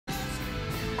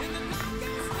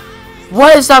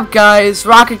What is up, guys?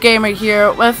 Rocket Gamer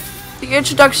here with the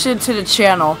introduction to the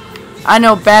channel. I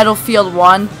know Battlefield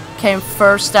 1 came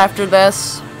first after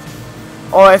this,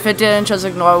 or if it didn't, just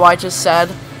ignore what I just said.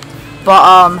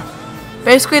 But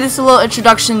basically this is a little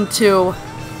introduction to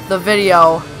the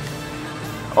video,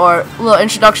 or a little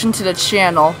introduction to the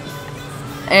channel.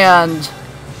 And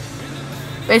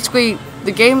basically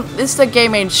this is the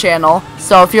gaming channel,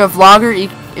 so if you're a vlogger,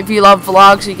 if you love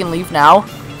vlogs, you can leave now.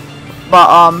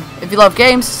 But if you love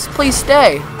games, please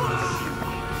stay.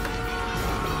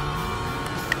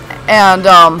 And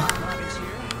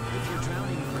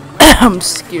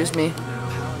excuse me.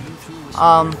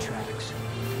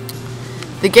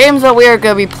 The games that we are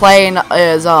gonna be playing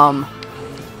is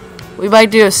we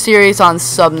might do a series on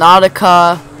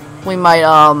Subnautica. We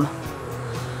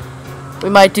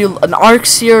might do an Ark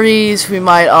series. We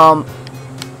might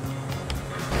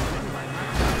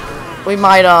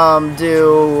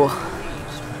do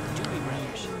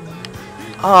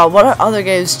what are other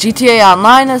games? GTA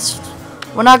Online is.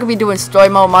 We're not gonna be doing story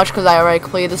mode much because I already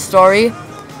completed the story,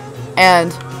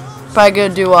 and probably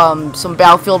gonna do some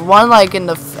Battlefield 1 like in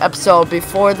the episode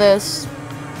before this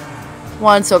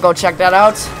one. So go check that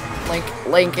out.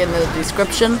 Link in the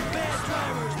description.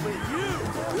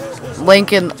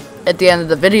 Link in at the end of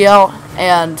the video.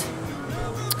 And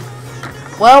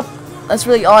well, that's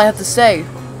really all I have to say.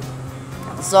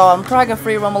 So I'm probably gonna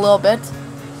free roam a little bit.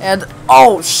 And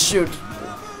oh shoot.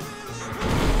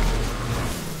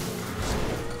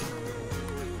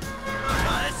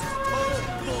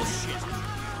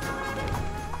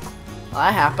 Well,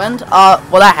 that happened.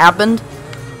 That happened.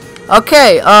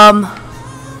 Okay,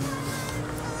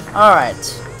 alright.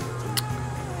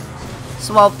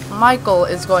 So, while Michael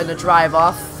is going to drive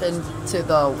off into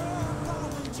the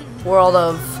world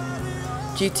of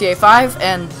GTA 5,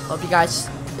 and hope you guys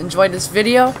enjoyed this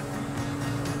video,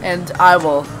 and I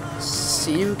will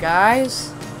see you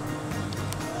guys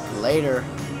later.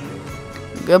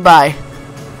 Goodbye.